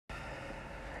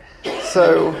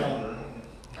So,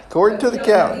 according to the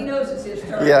calendar. He knows it's his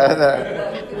turn. Yeah, I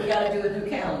know. We got to do a new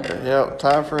calendar. Yep,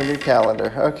 time for a new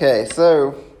calendar. Okay,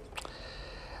 so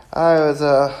I was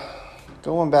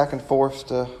going back and forth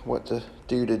to what to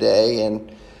do today, and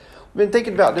I've been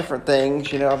thinking about different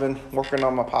things. I've been working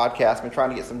on my podcast, been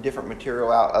trying to get some different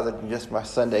material out other than just my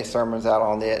Sunday sermons out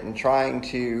on it, and trying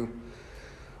to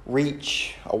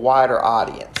reach a wider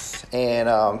audience. And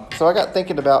so I got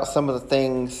thinking about some of the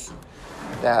things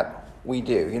that we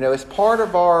do. As part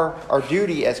of our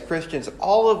duty as Christians,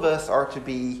 all of us are to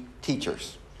be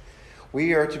teachers.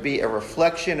 We are to be a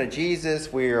reflection of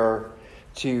Jesus. We are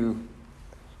to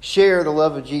share the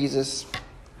love of Jesus.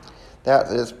 That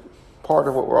is part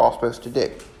of what we're all supposed to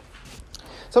do.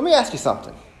 So let me ask you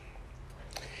something.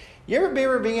 You ever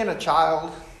remember being a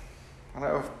child? I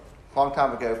know a long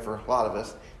time ago for a lot of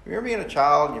us. You remember being a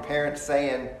child and your parents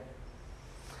saying,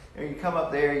 you come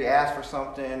up there, you ask for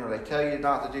something, or they tell you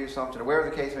not to do something, or whatever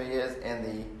the case may is,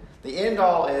 and the end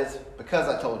all is, because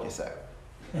I told you so.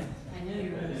 I knew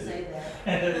you were going to say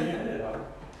that.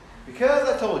 Because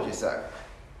I told you so.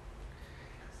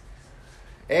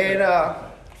 And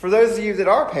for those of you that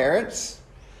are parents,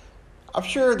 I'm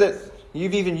sure that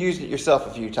you've even used it yourself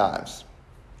a few times.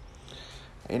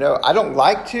 I don't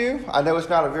like to. I know it's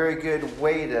not a very good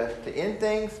way to end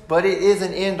things, but it is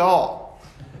an end all.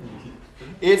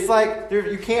 It's like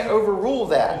you can't overrule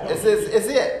that. It's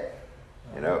it.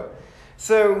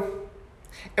 So,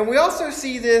 and we also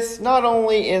see this not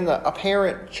only in a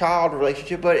parent-child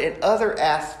relationship, but in other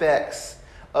aspects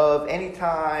of any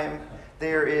time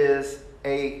there is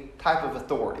a type of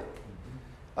authority.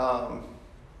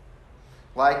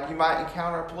 Like you might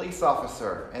encounter a police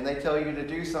officer and they tell you to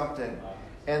do something,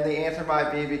 and the answer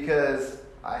might be because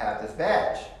I have this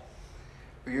badge.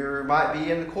 You might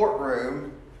be in the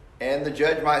courtroom and the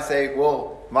judge might say,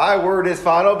 well, my word is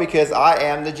final because I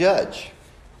am the judge.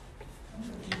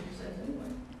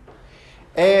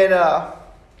 And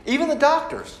even the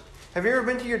doctors. Have you ever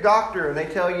been to your doctor and they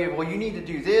tell you, well, you need to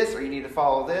do this or you need to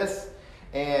follow this?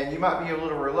 And you might be a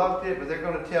little reluctant, but they're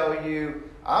going to tell you,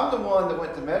 I'm the one that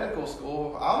went to medical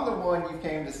school. I'm the one you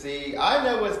came to see. I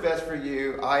know what's best for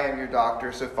you. I am your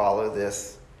doctor, so follow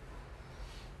this.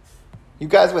 You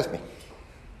guys with me?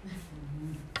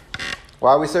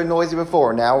 Why are we so noisy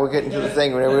before? Now we're getting to the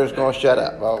thing when everyone's going to shut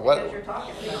up. Well, what? Because you're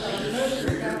talking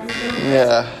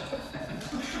Yeah.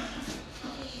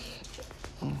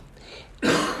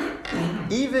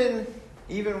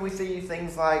 Even we see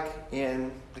things like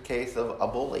in the case of a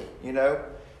bully,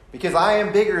 because I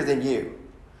am bigger than you,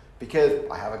 because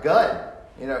I have a gun.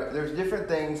 There's different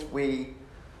things we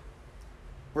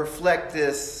reflect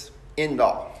this end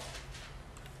all.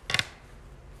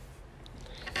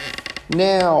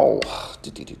 Now,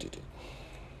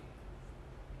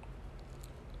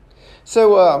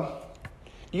 so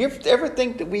do you ever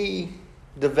think that we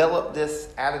develop this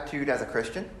attitude as a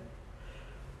Christian?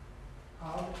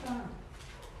 All the time.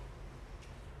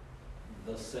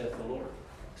 Thus saith the Lord.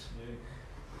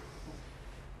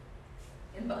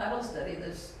 In Bible study,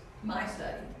 my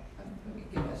study. Let me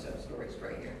give myself stories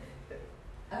right here.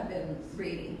 I've been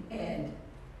reading, and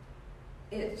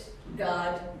it's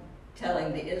God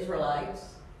telling the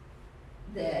Israelites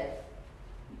that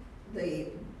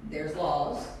there's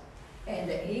laws, and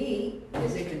that He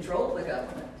is in control of the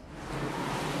government,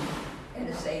 and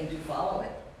is saying to follow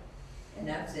it. And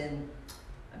that's in,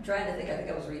 I'm trying to think, I think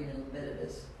I was reading in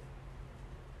Leviticus.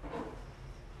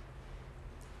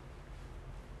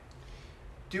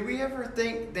 Do we ever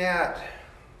think that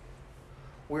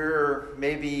we're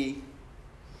maybe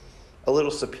a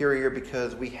little superior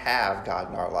because we have God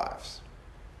in our lives?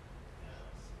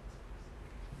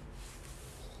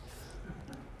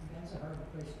 That's a hard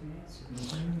question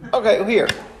to answer. Okay, well here,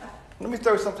 let me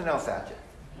throw something else at you.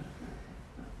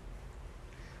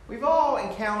 We've all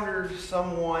encountered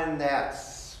someone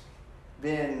that's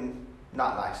been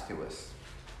not nice to us.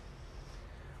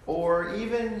 Or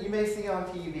even, you may see on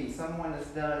TV, someone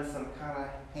that's done some kind of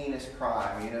heinous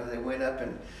crime. They went up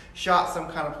and shot some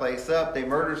kind of place up. They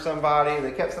murdered somebody.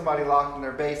 They kept somebody locked in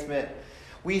their basement.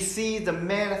 We see the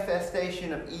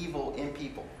manifestation of evil in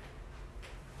people.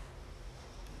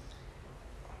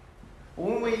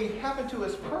 When we happen to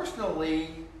us personally,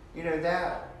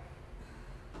 that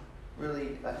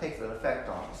really takes an effect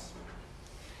on us.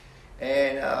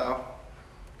 And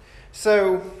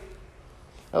so,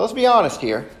 now let's be honest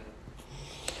here.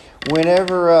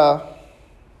 Whenever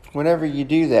you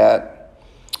do that,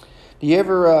 do you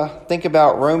ever think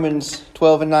about Romans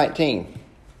 12 and 19?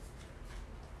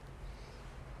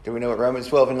 Do we know what Romans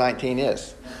 12 and 19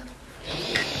 is?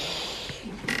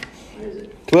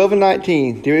 12 and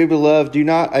 19. Dearly beloved, do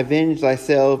not avenge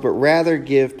thyself, but rather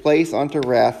give place unto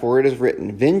wrath, for it is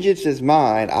written, Vengeance is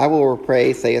mine, I will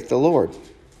repay, saith the Lord.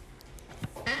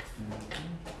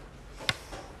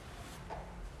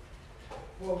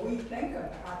 Well, I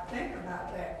think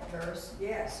about that verse,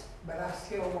 yes, but I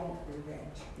still want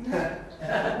revenge.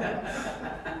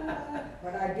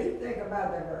 But I do think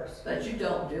about the verse. But you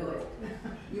don't do it.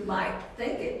 You might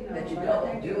think it, but you I don't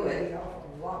think do would it. be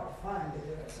a lot of fun to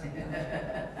do it sometimes.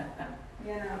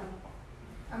 You know,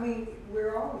 I mean,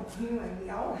 we're all human. We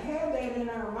all have that in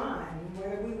our mind,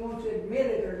 whether we want to admit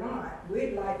it or not.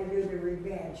 We'd like to do the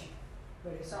revenge,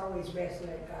 but it's always best to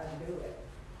let God do it.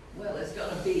 Well, it's going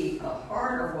to be a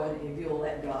harder one if you'll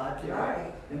let God do it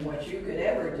Right. than what you could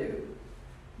ever do.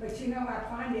 But you know, I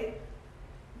find it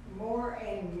more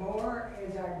and more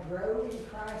as I grow in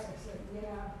Christ. I said, you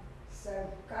know, so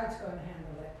God's going to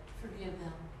handle it. Forgive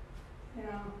them. You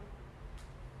know,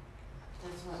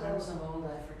 That's why I'm so old,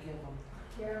 I forgive them.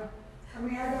 yeah. I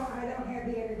mean, I don't have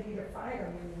the energy to fight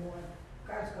them anymore.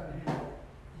 God's going to handle it.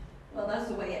 Well, that's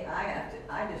the way I have to.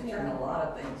 I just turn a lot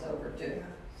of things over to. Yeah.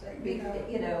 So,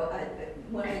 you know,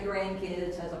 One of the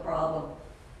grandkids has a problem.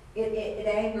 It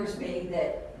angers me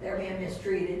that they're being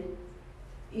mistreated.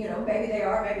 You know, maybe they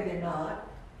are, maybe they're not.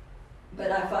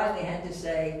 But I finally had to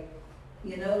say,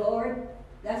 you know, Lord,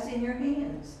 that's in your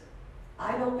hands.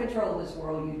 I don't control this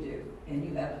world, you do, and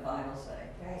you have the final say.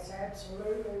 that's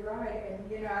absolutely right.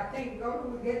 And, you know, I think the older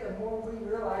we get, the more we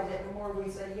realize it, the more we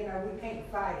say, you know, we can't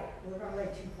fight it. We're going to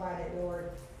let you fight it,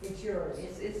 Lord. It's yours.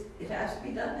 It has to be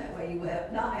done that way. You will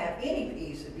not have any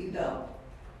peace if you don't.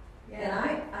 And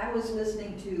I was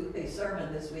listening to a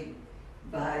sermon this week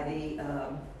by the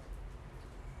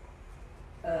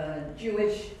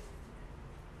Jewish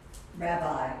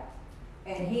rabbi,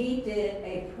 and he did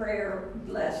a prayer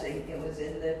blessing. It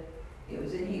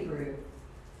was in Hebrew,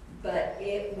 but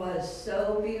it was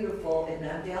so beautiful. And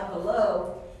now down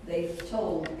below, they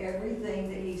told everything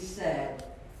that he said,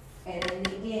 and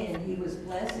in the end, he was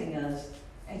blessing us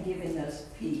and giving us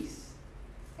peace.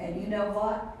 And you know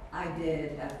what? I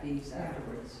did have peace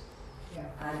afterwards. Yeah.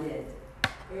 I did.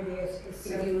 It is. It's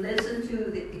If you listen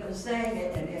to him saying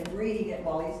it and then reading it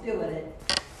while he's doing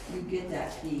it, you get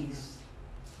that peace.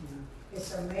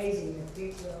 It's amazing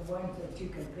the ones that you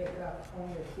can pick up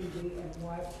on the TV and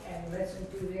watch and listen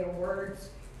to their words,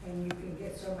 and you can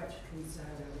get so much peace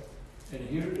out of it. And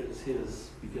here is his,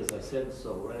 because I said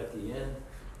so right at the end,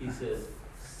 he says,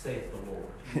 saith the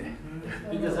Lord.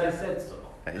 Because I said so.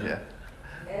 Yeah.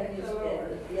 And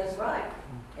that's right.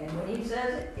 And when he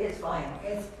says it, it's final.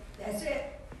 That's it.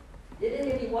 Did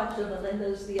any of you watch the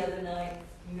Melindas the other night?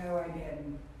 No, I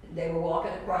didn't. They were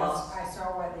walking across. I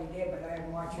saw what they did, but I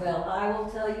didn't watch it. Well, I will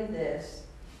tell you this.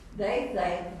 They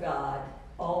thanked God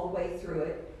all the way through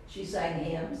it. She sang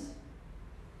hymns.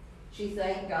 She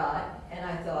thanked God. And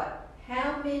I thought,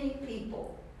 how many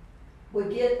people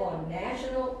would get on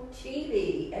national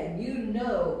TV and you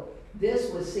know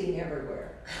this was seen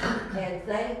everywhere? And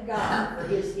thank God for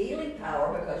his healing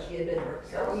power because she had been hurt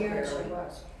so Yes, severely. it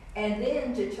was. And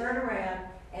then to turn around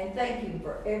and thank him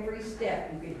for every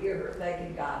step. You could hear her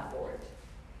thanking God for it.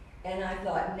 And I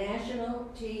thought, national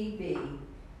TV,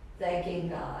 thanking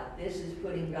God. This is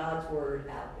putting God's word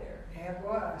out there. It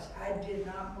was. I did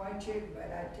not watch it, but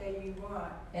I tell you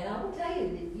what. And I will tell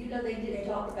you, you know they didn't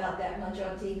talk about that much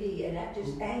on TV, and that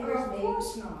just angers Of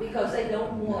course me not. because they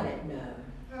don't want it known.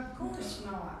 Of course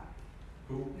not.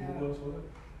 Who was with it?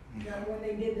 You know, when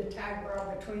they did the tag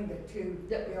brawl between the two.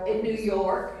 In New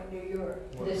York, In New York.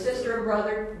 the sister and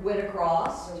brother went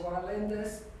across. The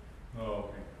Walendas. Oh,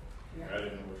 okay. Yeah. I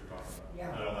didn't know what you're talking about.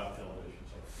 Yeah. I don't have television,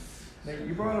 so. Now,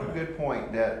 you brought up a good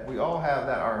point that we all have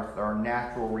that our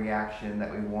natural reaction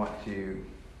that we want to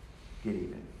get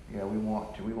even. You know, we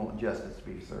want justice to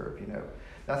be served. You know,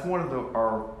 that's one of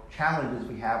our challenges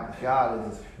we have with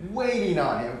God is waiting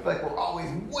on Him. It's like we're always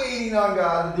waiting on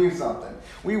God to do something.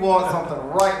 We want something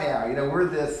right now. You know, we're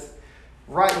this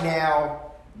right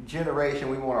now generation.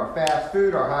 We want our fast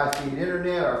food, our high-speed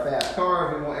internet, our fast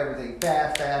cars. We want everything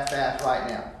fast, fast, fast right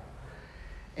now.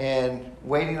 And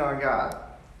waiting on God.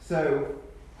 So,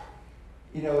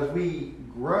 you know, as we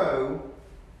grow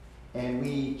and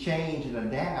we change and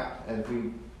adapt, as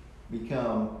we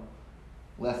become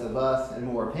less of us and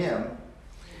more of Him,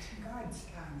 It's God's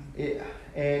timing.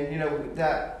 and you know,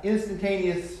 that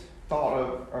instantaneous thought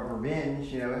of revenge,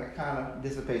 you know, it kind of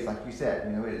dissipates, like you said.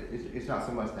 You know, it's not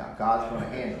so much now. God's going to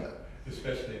handle it.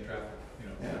 Especially in traffic, you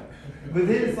know. Yeah. But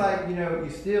then it's like, you know, you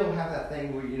still have that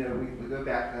thing where, you know, we go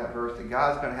back to that verse that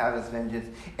God's going to have His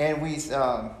vengeance. And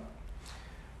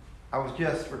I was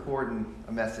just recording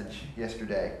a message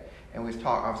yesterday, and I was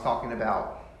talking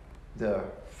about the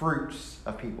fruits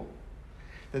of people.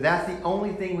 That's the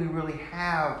only thing we really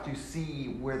have to see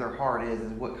where their heart is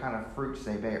what kind of fruits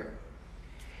they bear.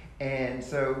 And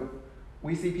so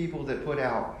we see people that put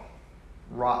out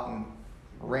rotten,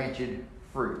 rancid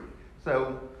fruit.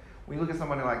 So we look at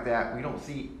somebody like that, we don't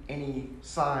see any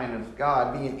sign of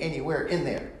God being anywhere in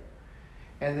there.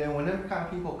 And then when them kind of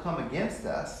people come against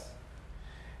us,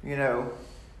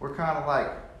 we're kind of like,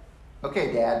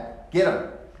 okay, Dad, get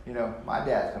them. My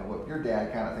dad's going to whip your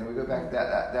dad kind of thing. We go back to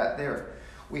that there.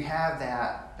 We have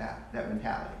that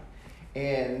mentality.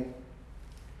 And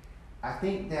I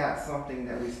think that's something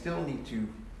that we still need to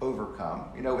overcome.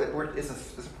 It's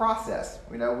a process.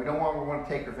 We don't want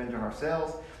to take revenge on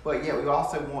ourselves, but yet we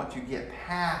also want to get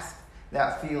past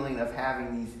that feeling of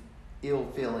having these ill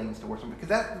feelings towards somebody, because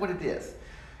that's what it is.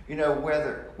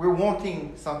 Whether we're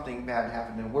wanting something bad to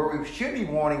happen to them, where we should be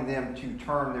wanting them to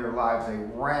turn their lives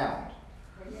around.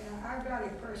 But I've got a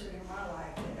person in my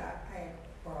life that I had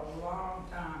for a long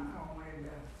time. I wanted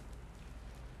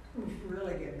to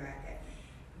really get back at.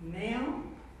 Now,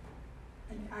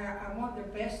 I want the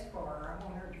best for her. I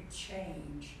want her to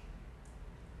change.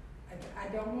 I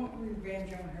don't want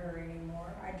revenge on her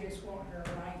anymore. I just want her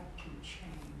life to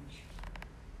change.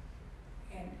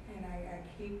 And I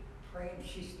keep praying.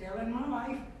 She's still in my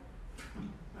life,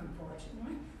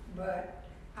 unfortunately. But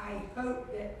I hope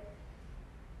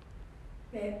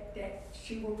that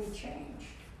she will be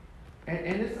changed. And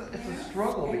it's a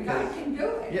struggle, and because God can do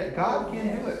it. Yeah, God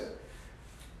can do it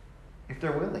if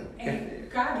they're willing.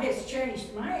 And God has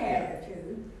changed my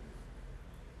attitude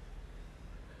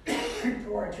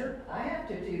towards her. I have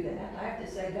to do that. I have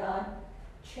to say, God,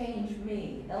 change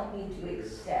me. Help me to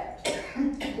accept,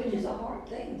 which is a hard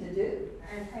thing to do.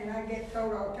 And I get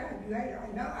told all the time, you hate her.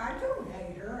 No, I don't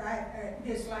hate her. I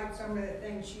dislike some of the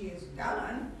things she has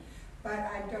done, but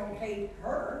I don't hate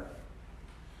her.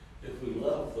 If we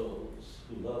love those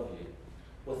who love you,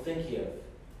 what think ye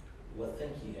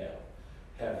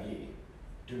have ye?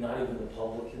 Do not even the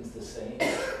publicans the same?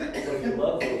 But you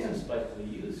love those who spitefully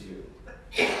use you.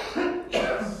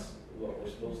 That's what we're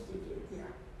supposed to do.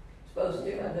 Yeah. Supposed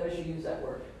to. I noticed you use that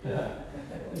word.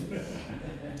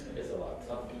 It's a lot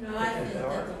tougher. I think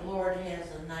that the Lord has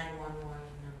a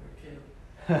 911 number too.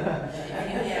 If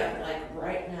you have, like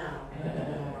right now,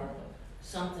 or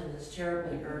something that's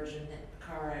terribly urgent, a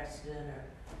car accident,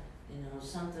 or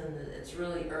something that's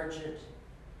really urgent,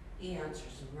 He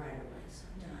answers them right away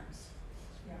sometimes.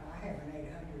 Yeah, I have an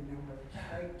 800 number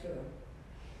straight to him.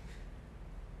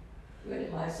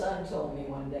 Good. My son told me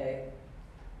one day,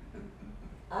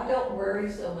 I don't worry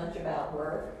so much about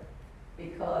work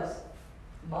because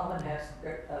Mama has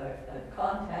a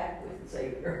contact with the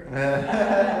Savior.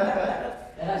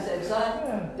 And I said,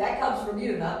 son, that comes from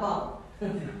you, not Mom.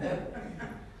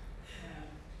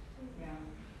 Yeah.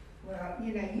 Well,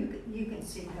 you can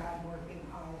see God working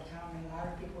all the time, and a lot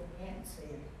of people can't see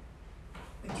it.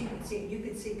 But you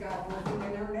can see God working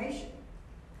in our nation.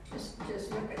 Just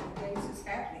look at the things that's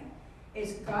happening.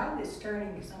 It's God that's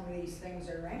turning some of these things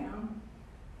around.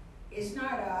 It's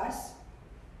not us.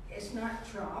 It's not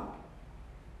Trump.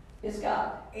 It's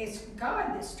God. It's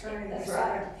God that's turning That's this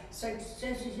right. around. So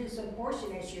since it's this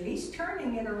abortion issue, He's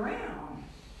turning it around.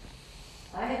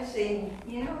 I have seen,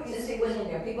 It's since he was in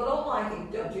there, people don't like him,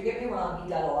 don't you get me wrong, he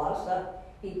done a lot of stuff,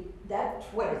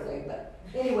 that Twitter thing, but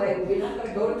anyway, we're not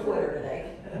gonna go to Twitter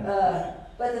today.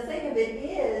 But the thing of it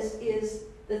is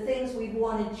the things we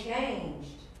wanted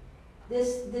changed.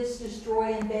 This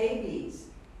destroying babies.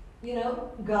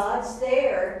 God's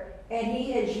there, and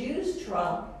He has used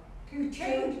Trump To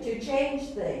change. to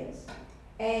change things.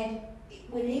 And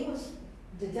when he was,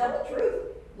 to tell the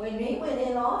truth, when he went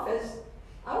in office,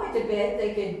 I went to bed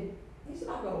thinking, he's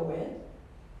not going to win.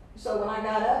 So when I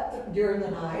got up during the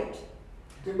night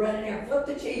to run in there and flip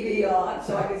the TV on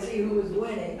so I could see who was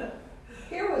winning,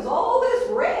 here was all this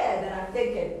red, and I'm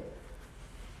thinking,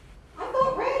 I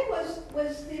thought red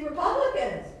was the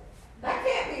Republicans. That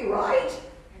can't be right.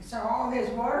 And so all this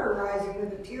water rising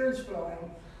with the tears flowing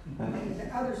on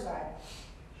the other side.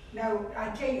 No, I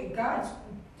tell you, God's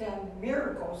done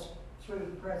miracles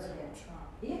through President Trump.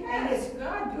 And Yes. it's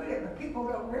God doing it, but people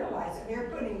don't realize it. They're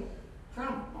putting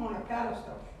Trump on a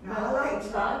pedestal. No,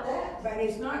 it's not that. But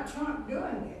it's not Trump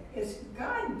doing it. It's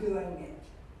God doing it.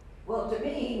 Well, to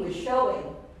me, he was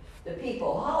showing the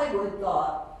people. Hollywood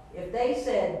thought if they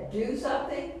said do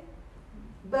something,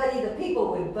 buddy, the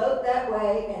people would vote that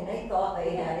way, and they thought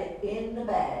they had it in the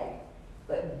bag.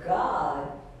 But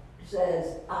God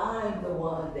says, I'm the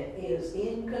one that is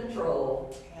in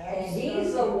control, and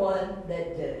He's the one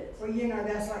that did it. Well,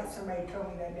 that's like somebody told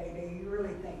me that day, do you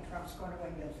really think Trump's going to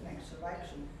win this next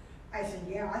election? I said,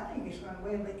 yeah, I think he's gonna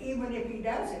win, but even if he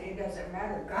doesn't, it doesn't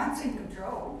matter. God's in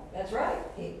control. That's right.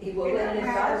 He will It win don't if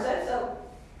God matter. says so.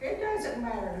 It doesn't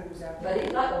matter who's up But there.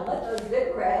 he's not gonna let those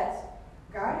Democrats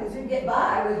God is in get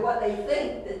by with what they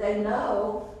think that they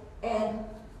know, and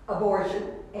abortion,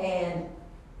 and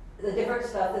the different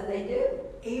stuff that they do.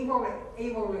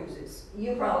 Evil loses.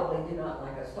 You probably do not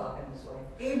like us talking this way.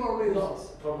 Evil No,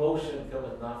 loses. promotion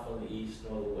cometh not from the east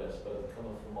nor the west, but it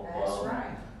cometh from above. That's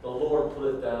right. The Lord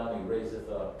put it down, he raiseth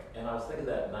up. And I was thinking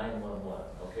that 911,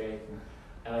 okay?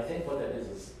 And I think what that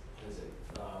is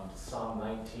Psalm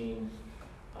 19,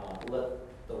 let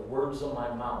the words of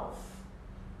my mouth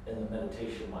and the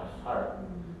meditation of my heart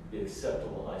be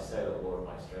acceptable in thy sight, O Lord,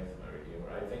 my strength and my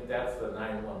redeemer. I think that's the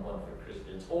 911 for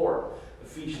Christians. Or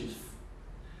Ephesians,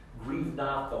 grieve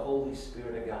not the Holy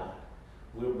Spirit of God,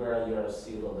 whereby you are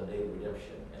sealed on the day of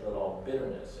redemption, and let all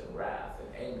bitterness and wrath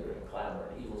and anger and clamor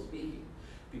and evil speaking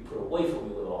be put away from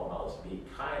you with all malice. Be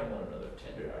kind one another,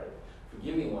 tenderhearted,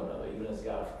 forgiving one another, even as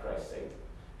God for Christ's sake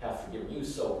hath forgiven you.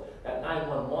 So that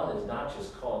 911 is not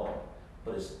just calling,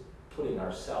 but it's putting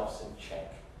ourselves in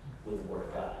check with the Word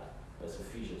of God. That's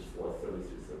Ephesians 4:30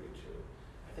 through 32.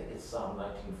 I think it's Psalm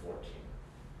 19:14.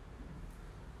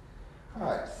 All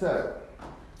right, so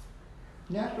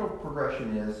natural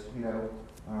progression is,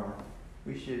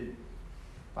 we should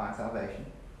find salvation,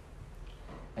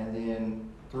 and then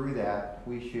through that,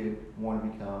 we should want to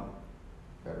become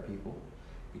better people,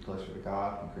 be closer to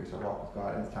God, increase our walk with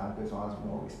God. And as time goes on, the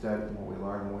more we study, the more we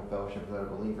learn, the more we fellowship with other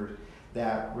believers,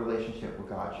 that relationship with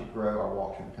God should grow, our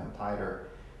walk should become tighter.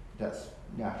 That's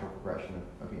natural progression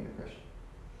of being a Christian.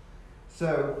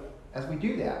 So, as we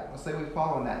do that, let's say we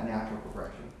follow in that natural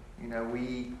progression.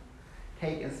 We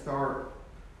take and start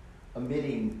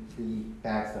omitting the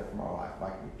bad stuff from our life,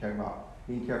 like we're talking about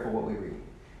being careful what we read,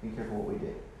 being careful what we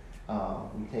do.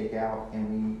 We take out and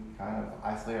we kind of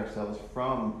isolate ourselves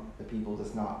from the people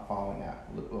that's not following that.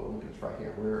 Look at us right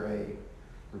here. We're a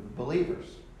group of believers.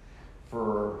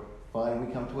 For fun,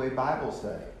 we come to a Bible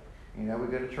study. We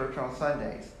go to church on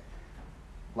Sundays.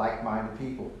 Like-minded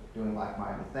people doing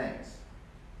like-minded things.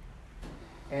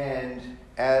 And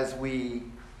as we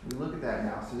look at that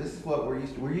now, so this is what we're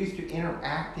used to. We're used to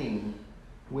interacting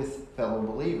with fellow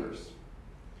believers.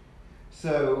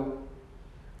 So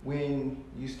when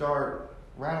you start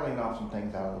rattling off some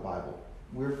things out of the Bible,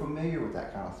 we're familiar with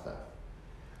that kind of stuff.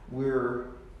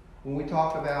 When we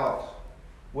talk about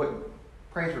what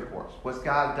praise reports, what's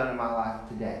God done in my life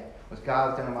today, what's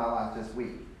God done in my life this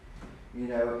week,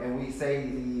 and we say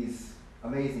these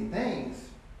amazing things,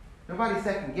 nobody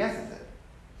second guesses it.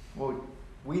 Well,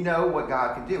 we know what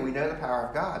God can do. We know the power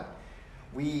of God.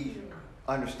 We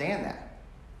understand that.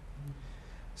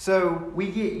 So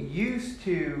we get used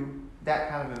to that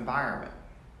kind of environment.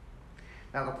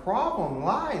 Now the problem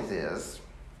lies is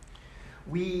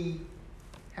we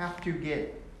have to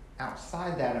get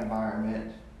outside that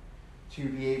environment to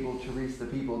be able to reach the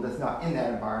people that's not in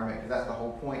that environment, because that's the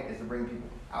whole point, is to bring people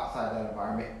outside that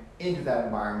environment into that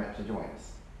environment to join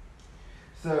us.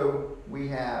 So we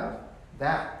have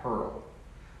that hurdle.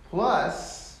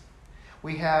 Plus,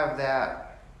 we have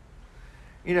that,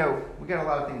 we got a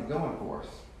lot of things going for us.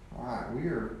 All right,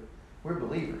 we're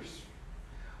believers.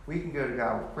 We can go to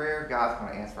God with prayer. God's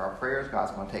going to answer our prayers.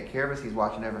 God's going to take care of us. He's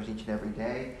watching over us each and every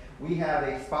day. We have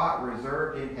a spot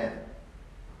reserved in heaven.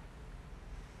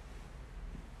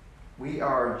 We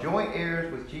are joint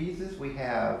heirs with Jesus. We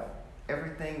have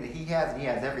everything that He has, and He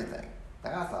has everything.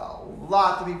 That's a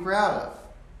lot to be proud of.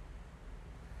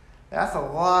 That's a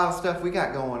lot of stuff we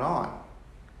got going on.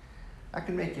 That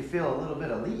can make you feel a little bit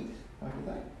elite, don't you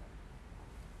think?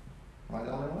 Am I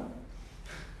the only one?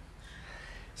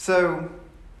 So,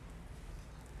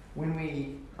 when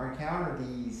we encounter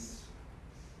these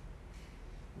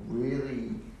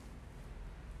really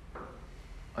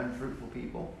unfruitful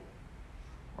people,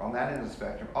 we're on that end of the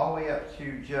spectrum, all the way up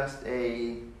to just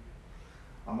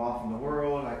I'm off in the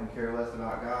world, I can care less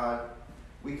about God.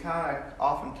 We kind of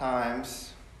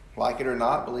oftentimes, like it or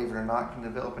not, believe it or not, can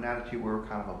develop an attitude where we're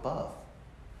kind of above.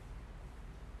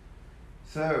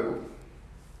 So,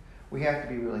 we have to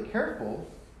be really careful,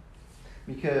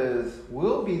 because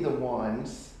we'll be the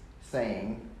ones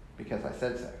saying, because I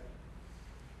said so.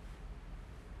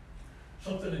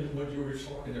 Something in what you were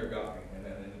talking there got me,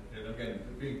 and again,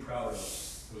 being proud of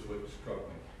was what struck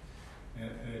me.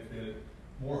 And it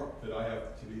more that I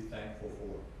have to be thankful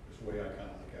for, is the way I kind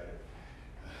of look at it.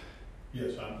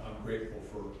 Yes, I'm grateful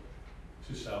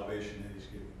to salvation that He's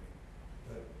given me.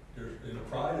 But there's in the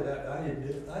pride of that,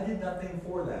 I did nothing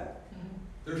for that.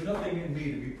 There's nothing in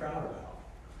me to be proud about.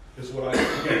 Is what I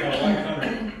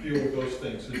kind of feel with those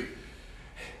things.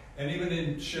 And even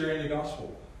in sharing the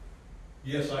gospel,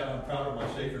 yes, I'm proud of my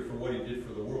Savior for what he did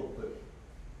for the world, but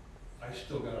I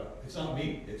still gotta, it's not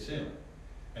me, it's him.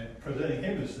 And presenting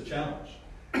him is the challenge.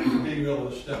 Being able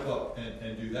to step up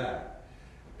and do that.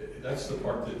 That's the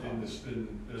part that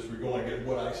as we're going at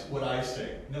what I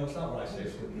say. No, it's not what I say,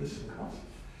 it's what this is.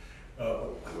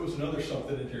 There was another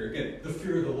something in here. Again, the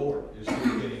fear of the Lord is the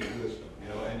beginning of wisdom,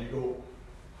 and you go,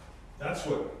 that's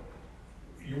what,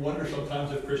 you wonder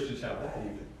sometimes if Christians have that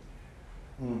even.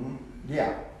 Mm-hmm.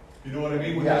 Yeah. You know what I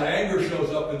mean? When that anger shows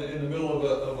up in the middle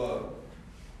of a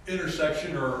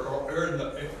intersection or in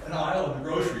an aisle in the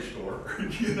grocery store,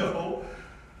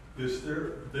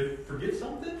 they forget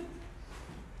something?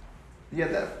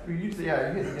 Yeah, you hit the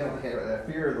nail on the head with that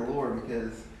fear of the Lord,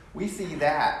 because we see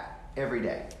that every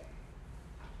day.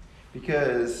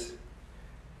 Because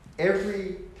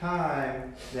every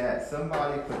time that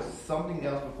somebody puts something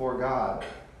else before God,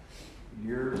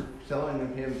 you're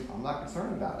telling him, I'm not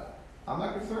concerned about it. I'm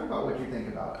not concerned about what you think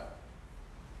about it.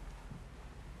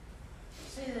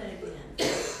 Say that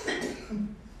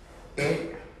again.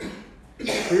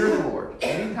 Fear of the Lord.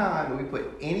 Anytime that we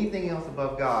put anything else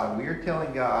above God, we are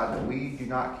telling God that we do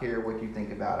not care what you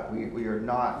think about it. We are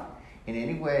not in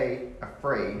any way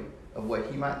afraid of what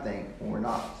he might think when we're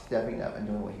not stepping up and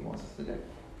doing what he wants us to do.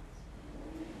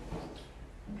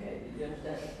 Okay, did you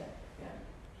understand that? Yeah.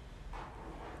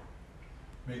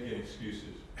 Making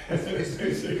excuses.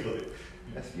 Basically.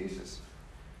 Excuses.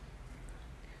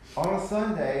 On a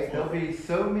Sunday, there'll be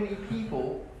so many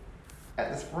people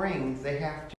at the Springs, they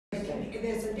have to.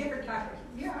 There's a different type of,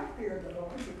 I fear the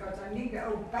Lord because I need to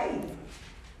obey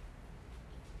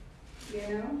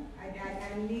him. I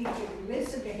need to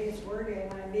listen to his word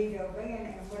and I need to obey him,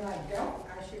 and when I don't,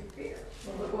 I should fear.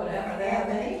 Well, look what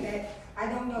happened to me. I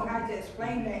don't know how to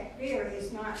explain that fear.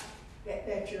 It's not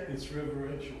that you're... It's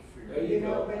reverential fear. There you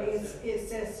go. But it's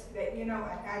just that, I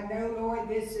know, Lord,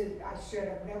 I should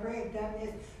have never have done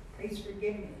this. Please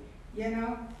forgive me,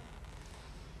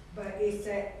 But it's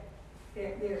that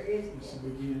there is... It's the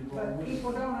beginning of all But wisdom.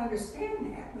 people don't understand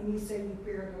that when you say you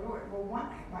fear the Lord. Well, why?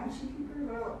 Why should you fear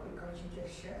the Lord? Because you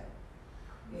just should.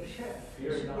 You should.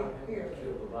 Fear You should not be him to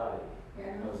kill the body, Yeah.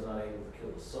 and was not able to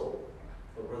kill the soul.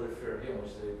 But rather fear him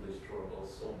which is able to destroy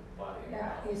both soul and body.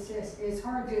 Yeah, it's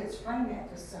hard to explain that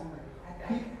to somebody.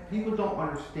 People don't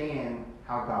understand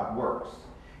how God works.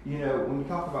 When you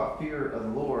talk about fear of the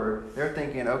Lord, they're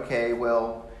thinking, okay,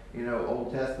 well,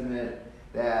 Old Testament,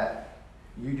 that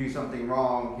you do something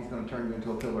wrong, he's going to turn you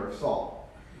into a pillar of salt.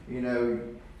 You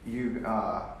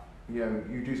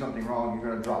do something wrong, you're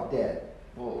going to drop dead.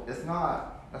 Well, that's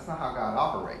not how God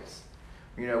operates.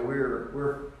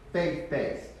 We're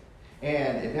faith-based.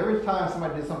 And if every time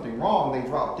somebody did something wrong, they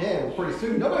drop dead, well, pretty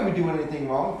soon nobody would do anything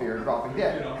wrong if you're dropping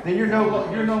dead. Then you're no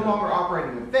longer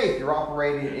operating in faith. You're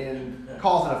operating in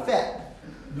cause and effect.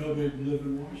 Nobody can live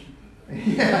in Washington.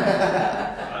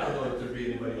 I don't know if there'd be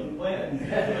anybody on the planet.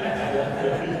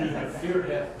 Fear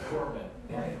hath torment,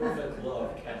 and perfect love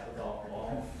casteth off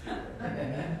all fear.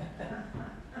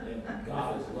 And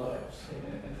God is love,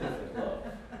 perfect love.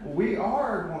 We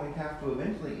are going to have to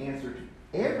eventually answer to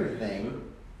everything.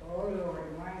 Oh, Lord,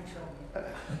 am I in trouble?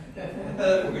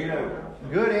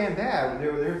 Good and bad.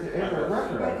 There's a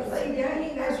record But of it. see, Daddy,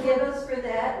 that's Forgive what... us for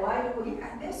that. Why do we?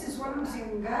 This is what I'm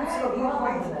saying. I God have said a He problem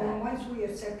waits, with that. and once we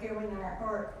accept Him in our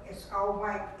heart, it's all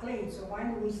white, clean. So why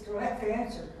do we still have to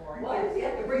answer for it? Why does he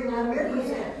have to If bring He that up remembers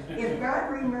again? it, if God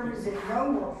remembers it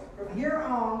no more, from here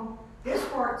on, this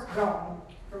part's gone.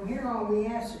 From here on, we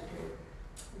answer to it.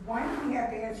 Why do we have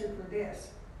to answer for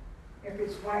this if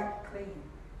it's white, clean?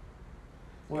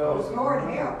 Well, Lord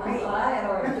help me. I had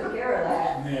already took care of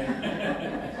that.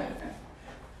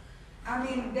 I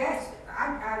mean,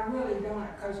 I really don't,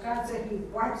 because God said He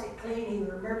wipes it clean, He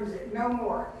remembers it no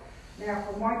more. Now,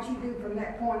 from what you do from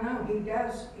that point on,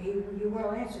 you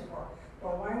will answer for it.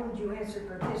 Well, why would you answer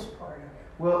for this part of it?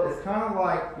 Well, it's kind of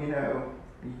like,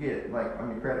 you get, like, on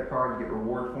your credit card, you get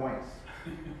reward points.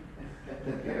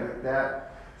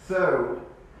 That. So,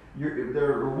 the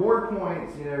reward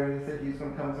points, you said he's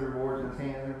going to come with rewards in his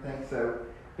hand and everything. So,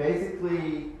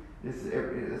 basically,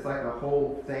 it's like a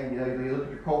whole thing. You look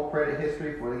at your whole credit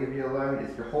history before they give you a loan.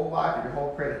 It's your whole life and your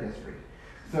whole credit history.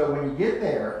 So, when you get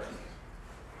there,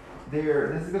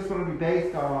 this is just going to be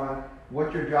based on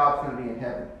what your job's going to be in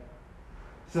heaven.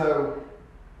 So,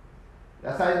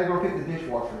 that's how they're going to pick the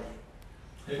dishwashers.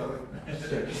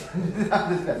 I'm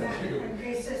just messing.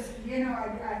 It's just,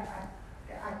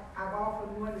 I've often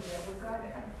wondered that. Well, God,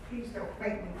 please don't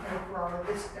make me pay for all of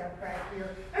this stuff back here.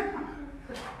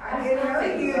 I didn't know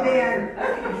you then. I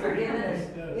think it's forgiveness.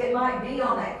 It might be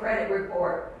on that credit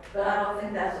report But I don't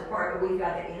think that's the part that we've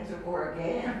got to answer for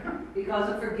again, because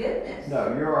of forgiveness. No,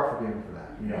 you are forgiven for that.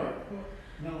 You know.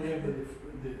 No, yeah, but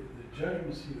the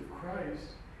judgment seat of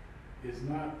Christ is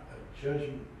not a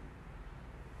judgment.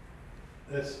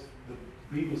 That's the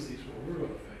Bema seat's what we're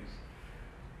going to face.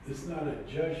 It's not a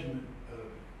judgment of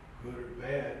good or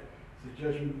bad. It's a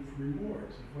judgment of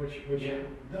rewards of what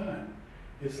you've done.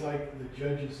 It's like the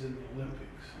judges in the Olympics.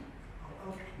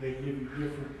 They give you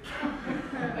different.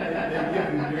 they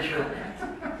give you different.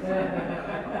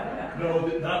 No,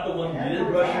 not the one you did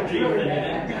brush your teeth and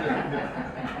you didn't.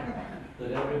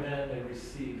 That every man may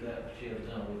receive that which he has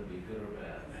done, whether it be good or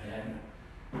bad. And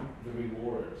the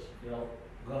rewards, we're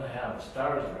going to have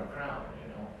stars in our crown,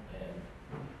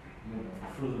 and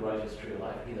through the righteous tree of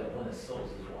life, he that winneth souls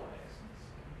is wise.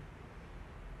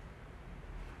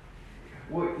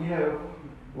 Well,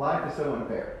 life is so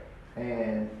unfair,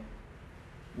 and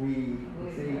we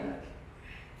see,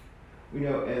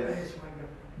 as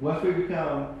once we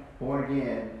become born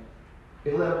again,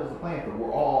 it levels the playing field.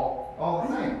 We're all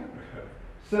the same.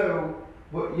 So,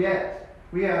 but yet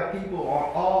we have people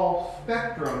on all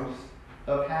spectrums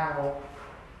of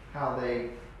how they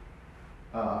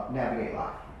navigate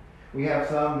life. We have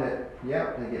some that,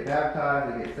 they get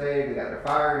baptized, they get saved, they got their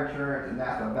fire insurance, and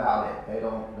that's about it. It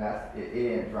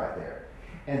ends right there.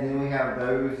 And then we have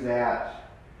those that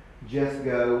just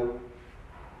go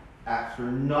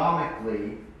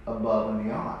astronomically above and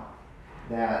beyond.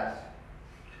 That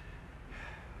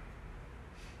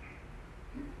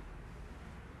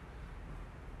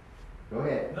go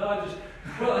ahead. No,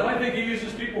 and I think he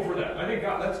uses people for that. I think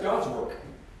that's God's work,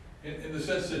 in the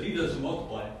sense that he does the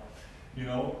multiplying.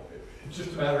 It's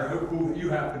just a matter of who you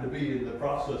happen to be in the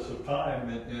process of time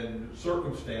and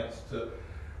circumstance to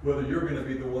whether you're going to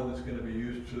be the one that's going to be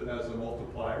used as a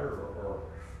multiplier or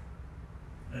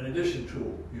an addition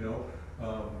tool.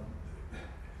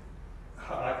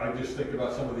 I just think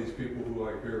about some of these people who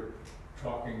I hear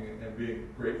talking and being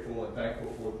grateful and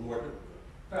thankful for the Lord,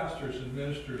 pastors and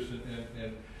ministers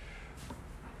and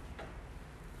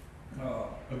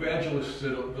evangelists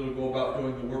that'll go about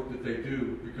doing the work that they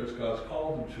do because God's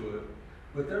called them to it,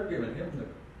 but they're giving him the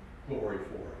glory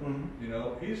for it.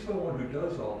 Mm-hmm. He's the one who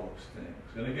does all those things.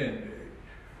 And again,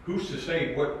 who's to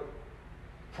say what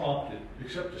prompted,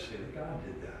 except to say that God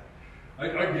did that.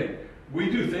 Again, we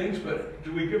do things, but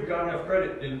do we give God enough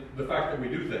credit in the fact that we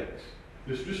do things?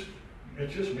 It's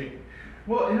just me.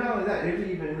 Well, and not only that, there's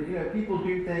even, people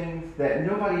do things that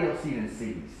nobody else even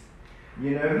sees.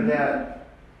 They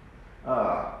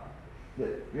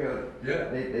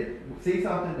see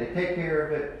something, they take care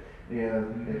of it,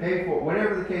 they pay for it,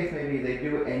 whatever the case may be, they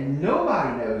do it, and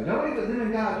nobody knows. Nobody but them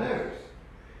and God knows.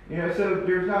 So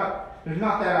there's not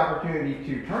that opportunity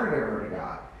to turn it over to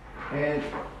God. And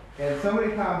so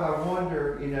many times I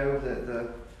wonder, that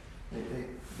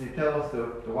they tell us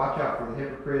to watch out for the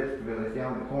hypocrites because they stand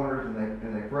on the corners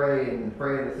and they pray and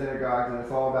pray in the synagogues, and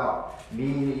it's all about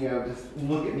me, just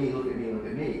look at me, look at me, look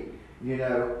at me.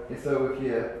 And so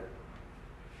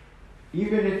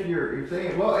even if you're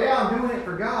saying, well, yeah, I'm doing it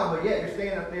for God, but yet you're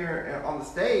standing up there on the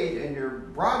stage and you're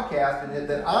broadcasting it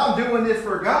that I'm doing this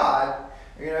for God,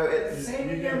 it's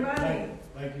saving your money.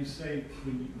 Like you say,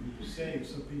 when you save,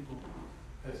 some people,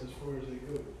 that's as far as they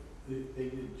go. They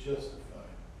get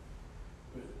justified.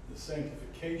 But the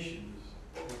sanctification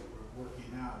is what we're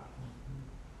working out.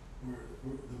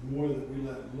 The more that we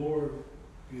let the Lord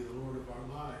be the Lord of our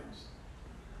lives,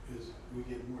 is we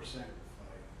get more sanctified.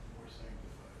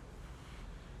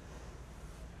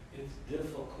 It's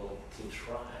difficult to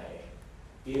try.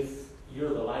 If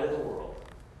you're the light of the world,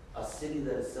 a city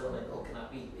that is set on a hill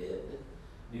cannot be hid.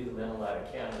 Neither men light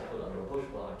a candle, put under a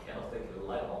bushel, on a candlestick, with a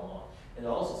light on long. And it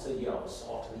also said, you are the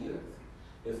salt of the earth.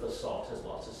 If the salt has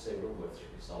lost its savor, where it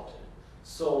should be salted.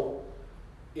 So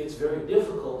it's very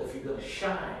difficult if you're going to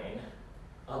shine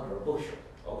under a bushel.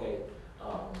 Okay,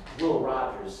 Will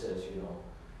Rogers says,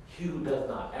 he who does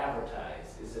not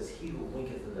advertise, it says, he who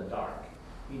winketh in the dark.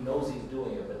 He knows he's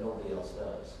doing it, but nobody else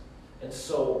does. And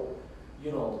so,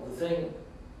 the thing,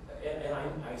 and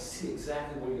I see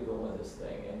exactly where you're going with this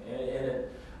thing. And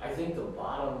I think the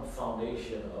bottom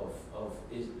foundation of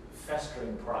is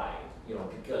festering pride,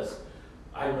 because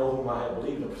I know whom I have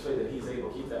believed and persuaded that he's able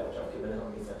to keep that which I've given him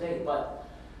against that day. But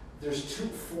there's two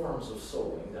forms of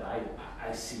sowing that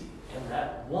I see. And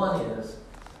that one is,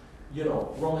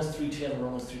 Romans 3:10,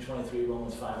 Romans 3:23,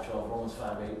 Romans 5:12, Romans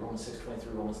 5:8, Romans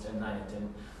 6:23, Romans 10:9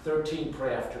 and 10:13,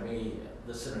 pray after me,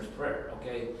 the sinner's prayer,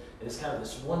 okay? And it's kind of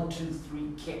this 1, 2,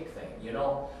 3 kick thing,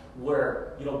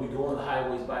 where, we go on the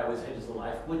highways, byways, hedges of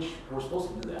life, which we're supposed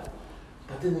to do that.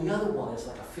 But then the other one is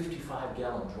like a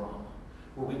 55-gallon drum,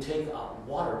 where we take a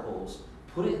water hose,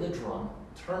 put it in the drum,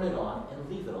 turn it on, and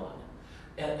leave it on.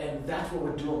 And that's what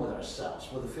we're doing with ourselves,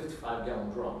 with a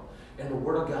 55-gallon drum. And the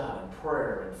Word of God and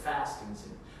prayer and fastings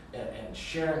and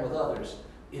sharing with others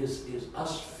is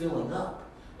us filling up.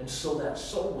 And so that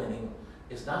soul winning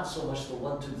is not so much the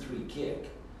 1, 2, 3 kick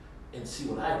and see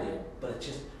what I did, but it's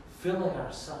just filling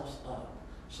ourselves up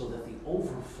so that the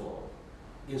overflow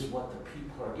is what the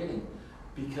people are getting,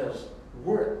 because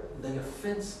we're the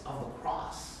offense of the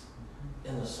cross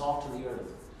and the salt of the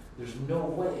earth. There's no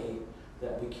way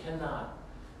that we cannot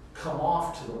come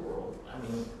off to the world. I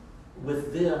mean,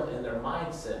 with them and their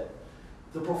mindset,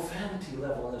 the profanity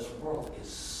level in this world is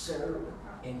so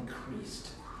increased.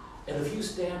 And if you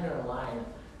stand there in line,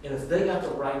 and if they got the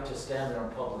right to stand there in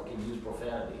public and use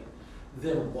profanity,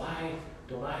 then why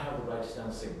don't I have the right to stand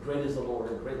and say, great is the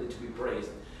Lord and greatly to be praised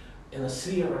in the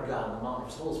city of our God, in the mountain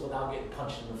of his holiness, without getting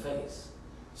punched in the face?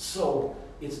 So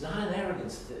it's not an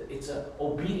arrogance, it's an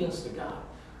obedience to God.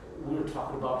 We were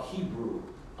talking about Hebrew,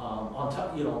 on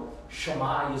top,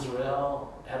 Shema Yisrael,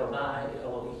 Adonai,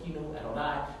 Elohim,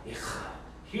 Adonai, Echad.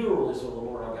 Hear, O Israel, the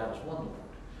Lord our God is one Lord.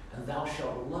 And thou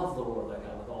shalt love the Lord thy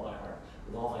God with all thy heart,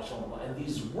 with all thy soul, and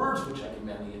these words which I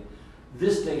command thee,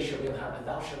 this day shall be in thy heart, and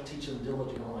thou shalt teach them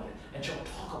diligently, and shalt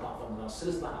talk about them when thou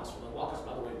sittest in the house, when thou walkest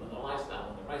by the way, when thou liest down,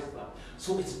 when thou risest up.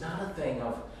 So it's not a thing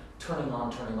of turning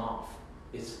on, turning off.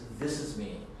 It's this is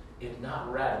me. It's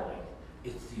not rattling.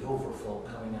 It's the overflow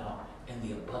coming out and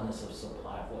the abundance of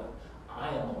supply of what I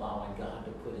am allowing God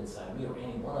to put inside me or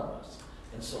any one of us.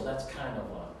 And so that's kind of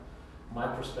my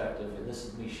perspective, and this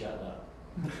is me shutting up.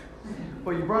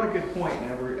 Well, you brought a good point,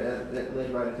 and that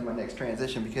led right into my next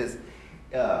transition, because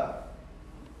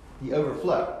the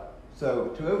overflow. So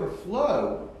to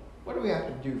overflow, what do we have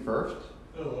to do first?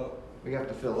 Fill up. We have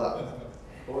to fill up.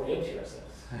 Or empty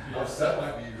ourselves. Yes, that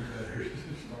might be even better.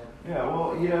 Yeah,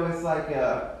 well, it's like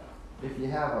if you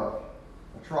have a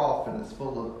trough and it's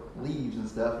full of leaves and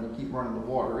stuff, and you keep running the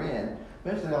water in,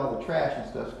 eventually all the trash and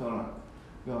stuff's gonna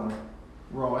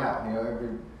run out.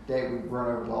 Every day we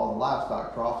run over to all the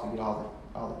livestock troughs and get all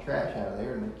the trash out of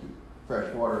there, and they keep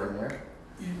fresh water in there.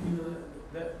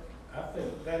 That I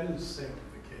think that is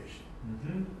sanctification.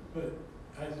 Mm-hmm. But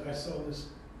I saw this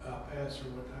pastor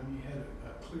one time. He had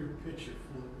a clear pitcher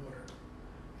full of water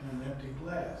and an empty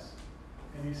glass,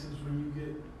 and he says when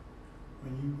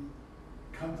you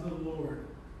come to the Lord,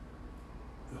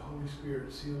 the Holy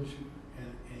Spirit seals you and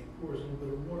he pours a little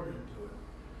bit of water into it.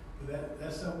 But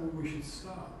that's not where we should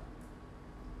stop.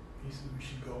 He said we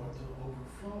should go until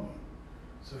overflowing.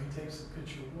 So he takes the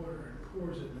pitcher of water and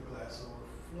pours it in the glass so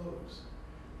it overflows.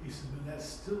 He said, but that's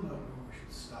still not where we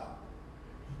should stop.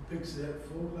 He picks that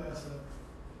full glass up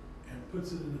and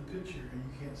puts it in the pitcher, and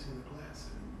you can't see the glass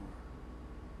anymore.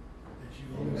 That you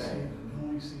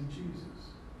only see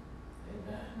Jesus.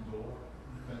 Amen. Lord.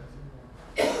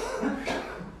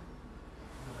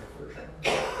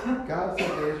 God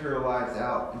sent the Israelites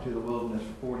out into the wilderness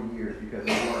for 40 years because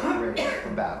they weren't ready for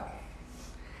battle.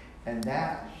 And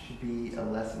that should be a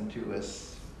lesson to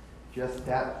us. Just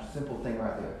that simple thing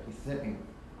right there. He sent me,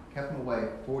 kept them away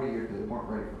 40 years because they weren't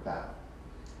ready for battle.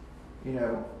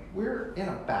 We're in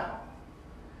a battle.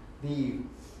 The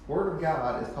Word of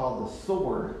God is called the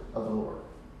sword of the Lord.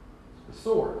 The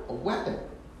sword, a weapon.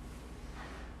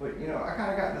 But, I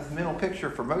kind of got this mental picture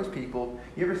for most people.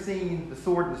 You ever seen the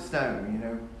sword in the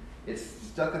stone, It's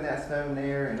stuck in that stone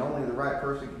there, and only the right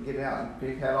person can get it out. And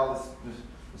they've had all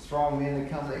this strong men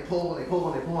that come, they pull, and they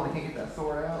pull, and they pull, and they can't get that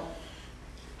sword out.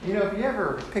 If you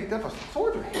ever picked up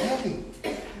swords are heavy.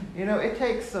 It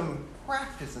takes some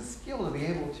practice and skill to be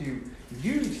able to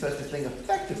use such a thing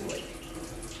effectively.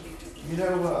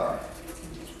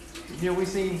 We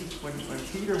seen when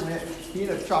Peter went, he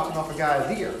ended up chopping off a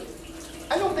guy's ear.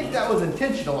 I don't think that was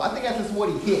intentional. I think that's just what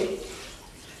he hit.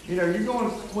 You're going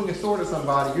to swing a sword at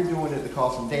somebody, you're doing it to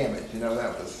cause some damage. That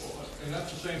was. And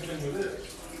that's the same thing with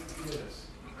this. Yes.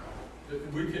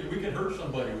 We can hurt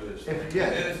somebody with this. Yeah.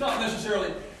 And it's not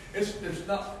necessarily, it's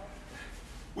not,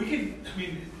 we can,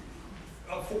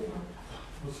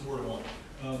 what's the word I want?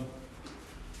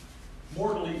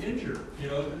 Mortally injure,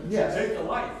 Yes. to take a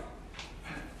life.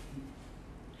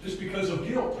 Just because of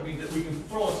guilt, that we can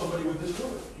throw at somebody with this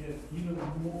sword. Yeah, the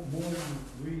more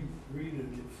you read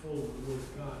and get full of the Word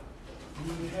of God, you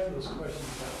wouldn't have those questions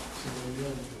about somebody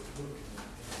else to a book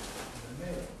in the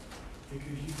mail.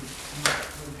 Because you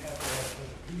wouldn't have to ask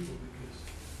other people, because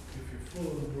if you're full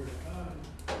of the Word of God,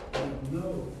 you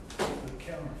know the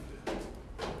counterfeit.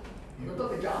 The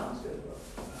book of John is a good book.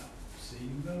 See,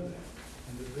 you know that.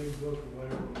 And the big book or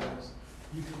whatever it was,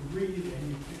 you can read it and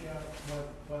you pick out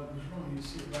what was wrong. You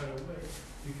see it right away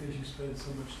because you spend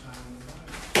so much time in the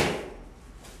Bible.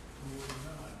 The Word of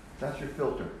God. That's your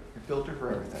filter. Your filter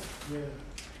for everything. Yeah.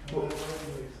 Well- That's it.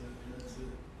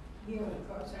 Yeah,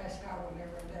 because that's how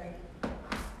whenever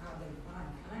how they find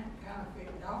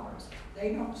counterfeit dollars. They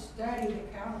don't study the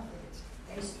counterfeits.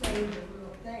 They study the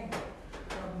real thing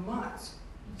for months.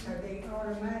 So they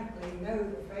automatically know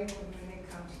the fake one when it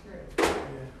comes through. Yeah.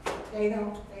 They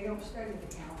don't study the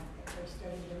counterfeit. They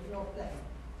study the real thing.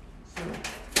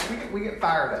 We get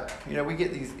fired up. You know, we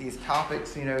get these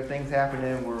topics, you know, things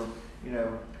happening where, you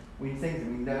know, we things that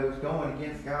we know is going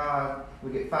against God.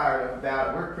 We get fired up about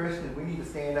it. We're Christians. We need to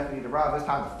stand up. We need to rise. It's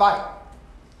time to fight.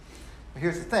 But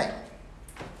here's the thing.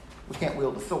 We can't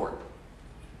wield a sword.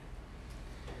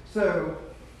 So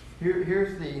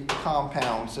here's the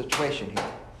compound situation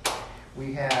here.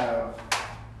 We have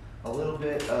a little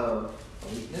bit of a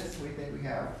weakness we think we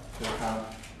have to kind of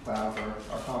cloud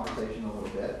our conversation a little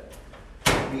bit.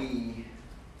 We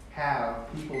have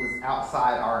people that's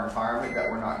outside our environment that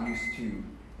we're not used to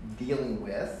dealing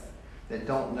with, that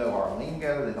don't know our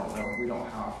lingo, that don't know we don't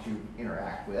have to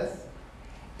interact with,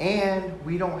 and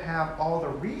we don't have all the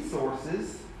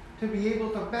resources to be able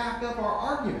to back up our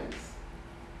arguments.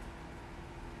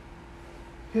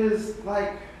 Because,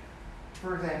 like,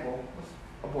 for example,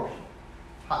 abortion,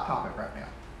 hot topic right now.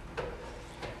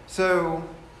 So,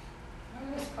 Well,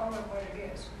 let's call it what it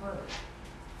is, murder.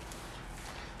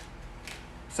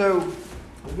 So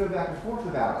we go back and forth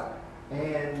about it,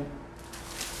 and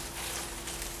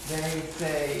they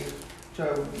say, so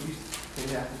you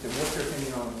have to say, what's your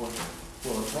opinion on abortion?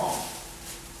 Well, it's wrong,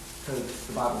 because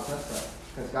the Bible says so,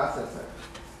 because God says so.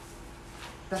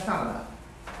 That's not enough.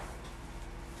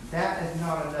 That is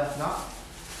not enough.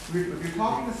 If you're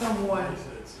talking to someone,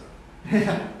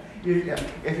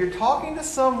 if you're talking to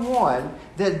someone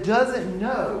that doesn't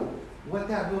know what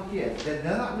that book is, that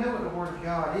does not know what the Word of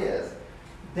God is,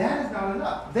 that is not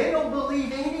enough. They don't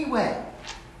believe anyway.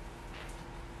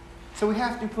 So we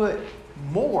have to put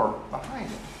more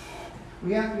behind it.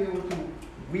 We have to be able to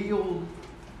wield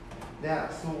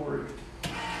that sword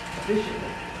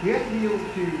efficiently. We have to be able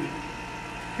to,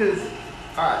 because,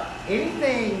 all right,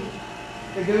 anything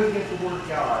that goes against the Word of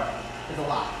God is a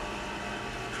lie.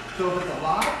 So if it's a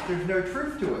lie, there's no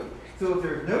truth to it. So if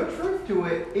there's no truth to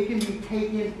it, it can be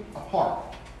taken apart.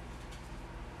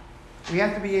 We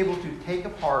have to be able to take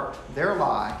apart their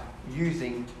lie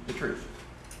using the truth.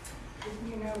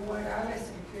 You know what I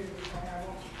listen to, and I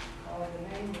won't call the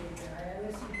name of it, I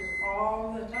listen to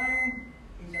all the time.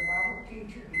 He's a Bible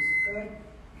teacher, he's good,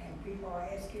 and people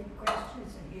ask him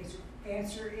questions, and his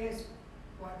answer is,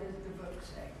 what does the book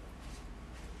say?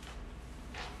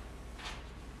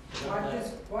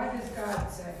 What does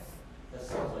God say? That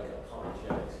sounds like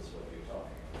apologetics is what you're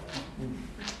talking about.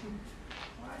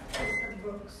 What does the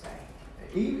book say?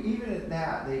 Even at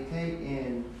that, they take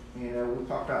in, you know, we've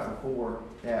talked about before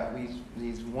that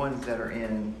these ones that are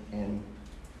in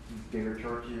these bigger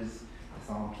churches, it's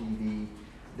on TV,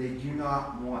 they do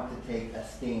not want to take a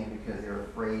stand because they're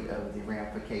afraid of the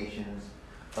ramifications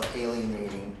of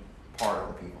alienating part of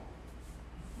the people.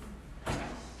 And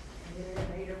they're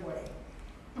made away.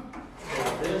 So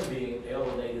them being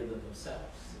alienated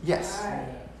themselves. Yes.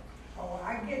 Oh,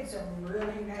 I get some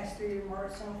really nasty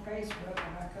remarks on Facebook,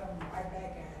 and I come right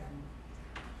back at them.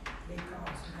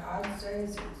 Because God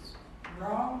says it's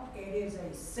wrong, it is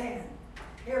a sin,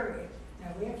 period.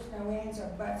 Now, we have no ands or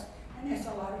buts, and there's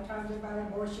a lot of times about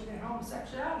abortion and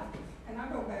homosexuality. And I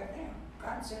go back down.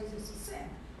 God says it's a sin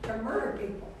to murder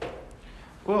people.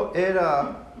 Well,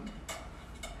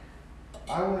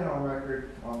 I went on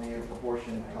record on the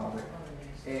abortion topic,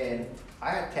 and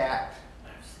I attacked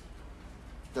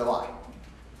the lie.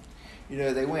 You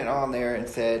know, they went on there and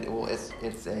said, well, it's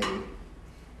a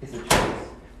choice.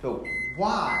 So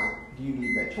why do you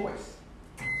need that choice?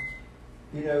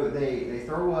 You know, they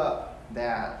throw up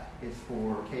that it's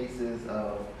for cases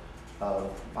of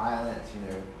violence, you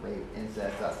know, rape,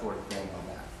 incest, that sort of thing on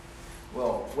that.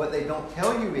 Well, what they don't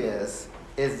tell you is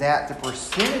that the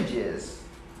percentages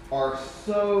are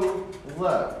so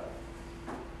low.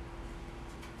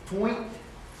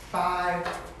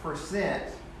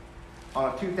 0.5%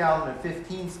 on a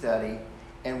 2015 study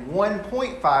and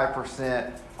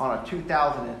 1.5% on a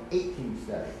 2018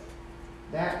 study.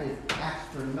 That is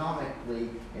astronomically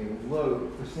a low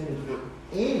percentage for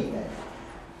anything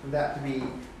for that to be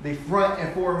the front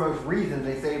and foremost reason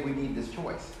they say we need this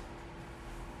choice.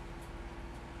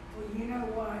 Well, you know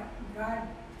what? God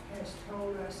has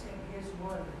told us in His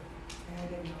Word that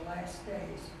in the last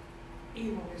days,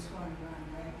 evil is going to run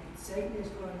rampant. Satan is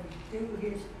going to do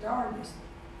his darndest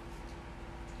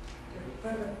to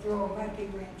throw a monkey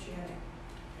wrench in it.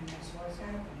 And that's what's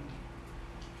happening.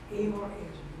 evil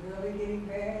is really getting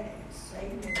bad, and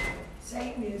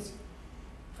Satan is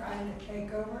trying to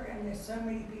take over, and there's so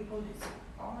many people that's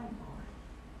falling for it.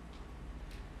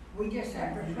 We just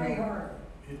have to pray harder.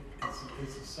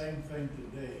 It's the same thing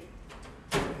today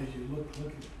as you look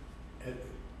at the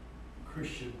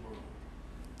Christian world.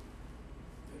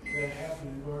 That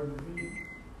happened in Garden of Eden.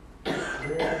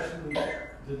 Where actually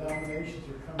denominations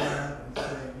are coming out and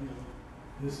saying, you know,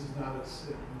 this is not a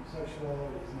sin.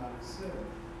 Homosexuality is not a sin.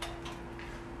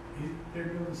 They're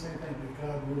doing the same thing. Did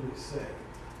God really say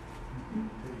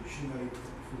that you should not eat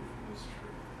fruit from this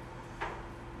tree?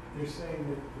 They're saying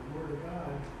that the Word of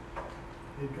God,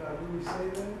 did God really say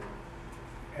that?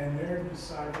 And they're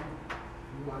deciding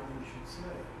what we should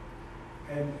say.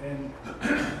 And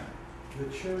the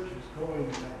church is going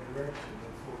in that direction,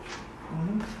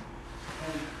 unfortunately.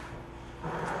 And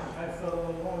I felt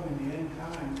all along in the end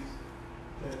times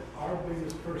that our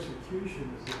biggest persecution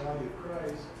as the body of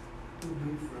Christ will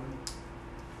be from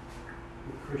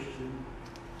the Christian,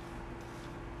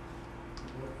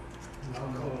 what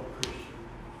I'll call a Christian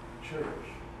church,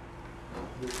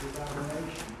 the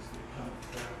denominations that come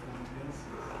against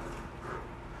us.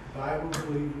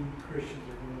 Bible-believing Christians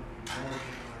are going to be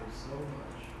marginalized so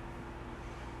much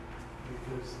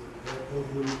because they'll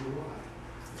believe the lie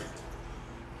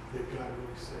that God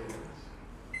really says this.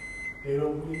 They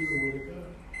don't believe the Word of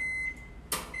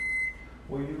God.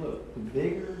 Well, you look, the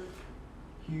bigger,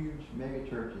 huge mega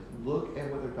churches, look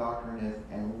at what their doctrine is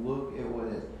and look at what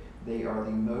it is. They are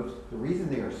the reason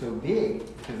they are so big is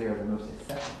because they are the most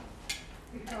accepting.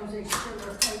 Because they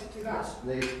sugarcoat to God.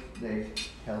 They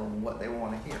tell them what they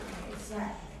want to hear.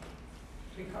 Exactly.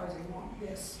 Because they want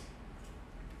this.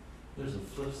 There's a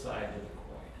flip side to the coin.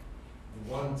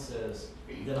 One says,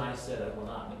 then I said, I will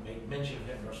not make mention of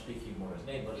him nor speak him or his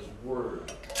name, but his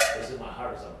word is in my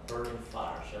heart as a burning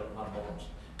fire, shut up my bones,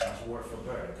 and his word for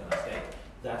burning can I stay.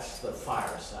 That's the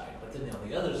fire side. But then on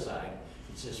the other side,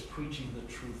 it says preaching the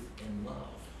truth in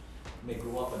love. You may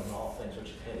grow up in all things which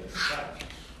are headed in Christ.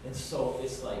 And so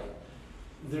it's like,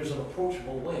 there's an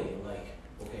approachable way, like,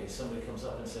 okay, somebody comes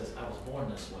up and says, I was born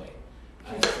this way.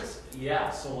 I says, yeah,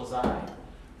 so was I.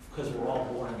 Because we're all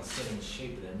born in the sin,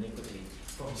 shaped in iniquity.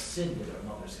 From sin did our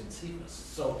mothers conceive us.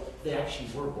 So they actually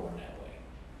were born that way,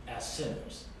 as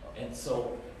sinners. And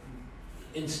so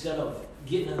instead of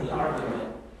getting in the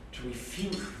argument to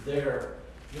refute their,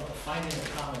 finding a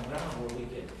common ground where we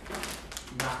could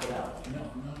knock it out.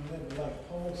 Like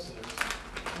Paul says,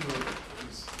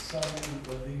 some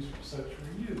of these such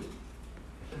were you.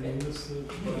 And he lists the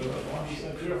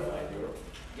Purified,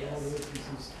 all the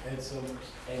witnesses and some.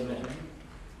 Amen.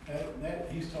 That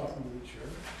he's talking to the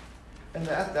church. And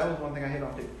that was one thing I hit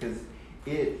on too, because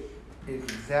it is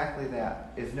exactly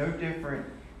that. It's no different.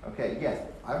 Okay, yes,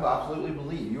 I absolutely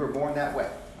believe you were born that way.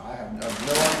 I have no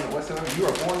argument whatsoever. You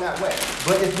were born that way.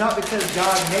 But it's not because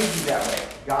God made you that way.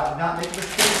 God did not make a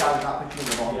mistake. God did not put you in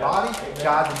the wrong body. Amen.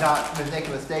 God did not make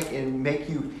a mistake and make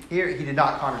you here. He did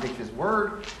not contradict his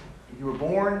word. You were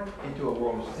born into a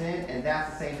world of sin, and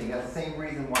that's the same thing. That's the same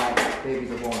reason why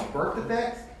babies are born with birth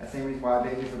defects. That's the same reason why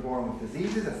babies are born with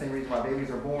diseases. That's the same reason why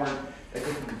babies are born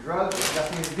addicted to drugs. It has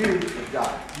nothing to do with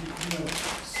God.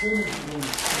 Sin is going to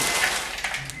sin.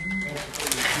 That's what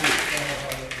we do.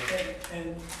 And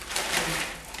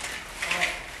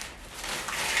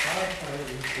our part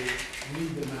is to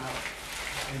lead them out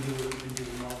into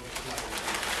the marketplace.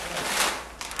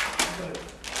 But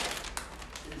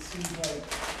it seems like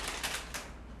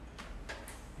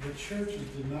the church is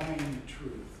denying the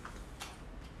truth.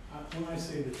 When I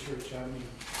say the church, I mean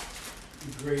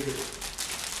the greater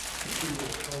people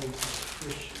call themselves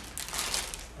Christian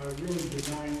are really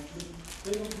denying.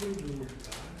 They don't believe the Word of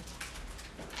God.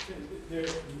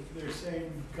 They're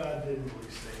saying God didn't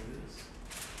really say this,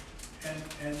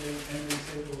 and they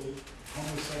say, well,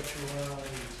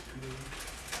 homosexuality is good.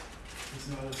 It's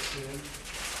not a sin,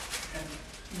 and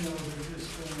they're just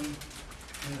going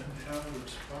in a downward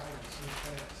spiral so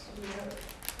fast.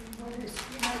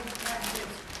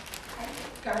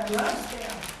 God loves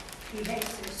them. He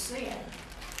hates their sin.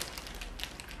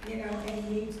 And he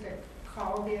needs to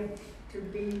call them to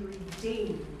be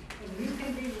redeemed. And you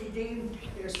can be redeemed.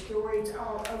 There's stories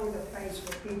all over the place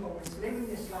where people was living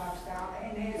this lifestyle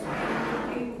and has been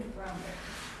redeemed from it.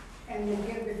 And they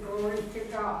give the glory to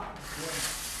God.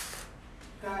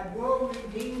 God will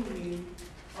redeem you,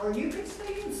 or you can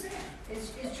stay in sin.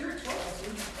 It's your choice.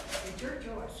 It's your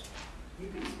choice. You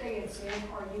can stay in sin,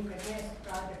 or you can ask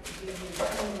God to forgive you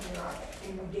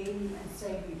and redeem you and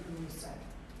save you from your sin.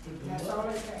 That's all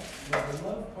it takes. But the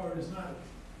love part is not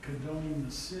condoning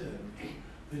the sin.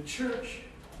 The church,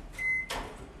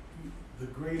 the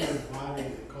greater body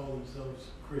that call themselves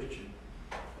Christian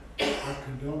are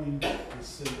condoning the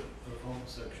sin of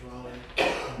homosexuality,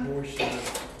 abortion,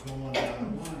 going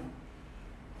down the line.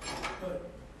 But,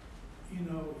 you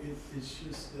know, it's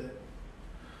just that,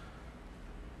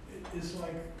 it's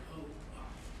like,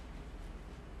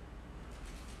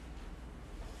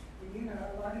 You know,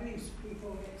 a lot of these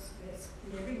people that's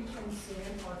living in sin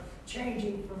or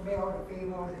changing from male to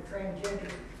female to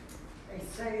transgender, they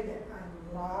say that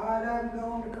a lot of them go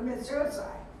on to commit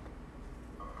suicide.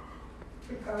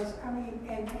 Because, I mean,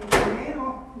 and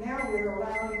now we're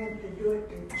allowing them to do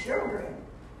it to children.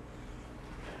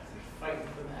 Fighting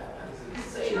for that, that is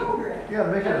insane. Children. Yeah,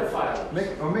 make it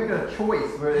a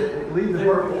choice where it leaves the They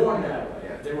were person. born that way.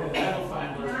 They were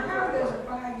pedophile. Now, how does a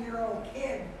 5-year-old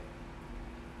kid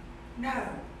know?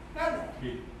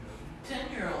 Nothing.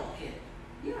 10-year-old kid.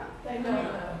 Yeah. They don't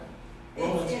know.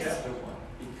 Romans It's- chapter 1,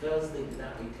 because they did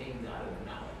not retain God in their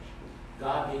knowledge,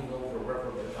 God gave over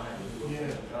reprobate mind who was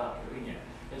in God.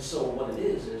 And so what it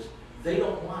is they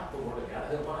don't want the Word of God,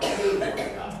 they want to hear the Word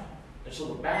of God. And so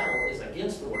the battle is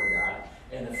against the Word of God,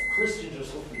 and if Christians are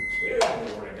supposed to be carrying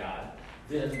the Word of God,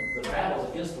 then the battle is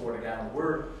against the Word of God, and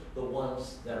we're the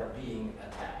ones that are being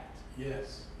attacked.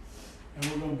 yes. And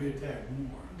we're gonna be attacked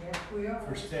more Yes, we are.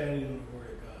 for standing on the word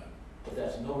of God. But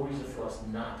that's no reason for us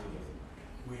not to give them.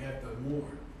 We have to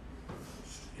mourn.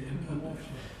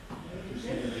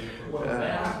 When a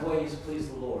man's ways please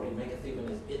the Lord, he maketh even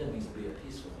his enemies be at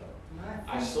peace with him.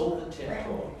 I sold the tent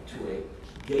to a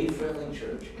gay-friendly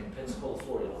church in Pensacola,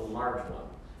 Florida, a large one,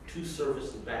 2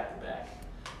 services back to back.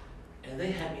 And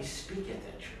they had me speak at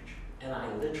that church, and I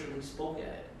literally spoke at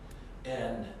it.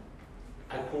 And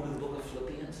I quoted the book of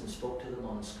Philippians and spoke to them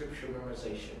on scripture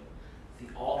memorization. The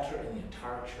altar and the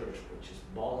entire church were just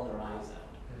bawling their eyes out.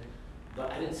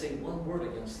 But I didn't say one word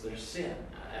against their sin.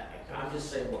 I'm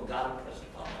just saying what God impressed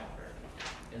upon my heart.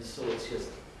 And so it's just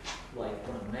like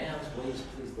when a man's ways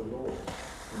please the Lord,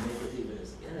 he maketh even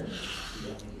his enemies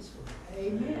be at peace with him.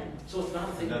 Amen. So it's not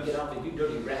a thing to get out and you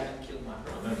dirty rat and kill my And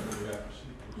brother. that's what we have to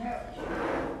see. No.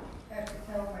 That's what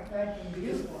tell my God can be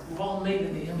used for. We're all made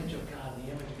in the image of God. The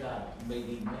image of God made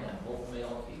each man, both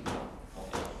male and female.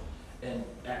 Okay. And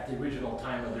at the original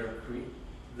time of their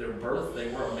birth, they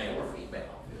were a male or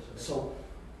female. So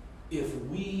if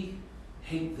we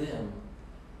hate them,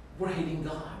 we're hating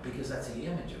God because that's the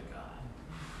image of God.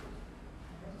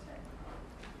 That's it.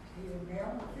 Either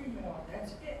male or female,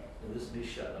 that's it. And this be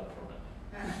shut up permanently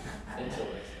until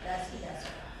it's. That's the best.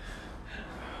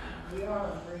 We all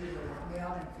agree with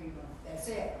male and female. That's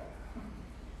it.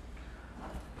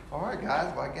 All right,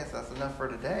 guys. Well, I guess that's enough for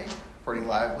today. Pretty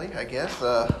lively, I guess. You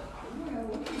know,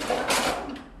 we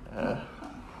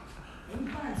can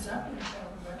find something to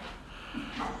talk about.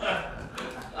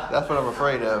 That's what I'm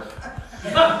afraid of.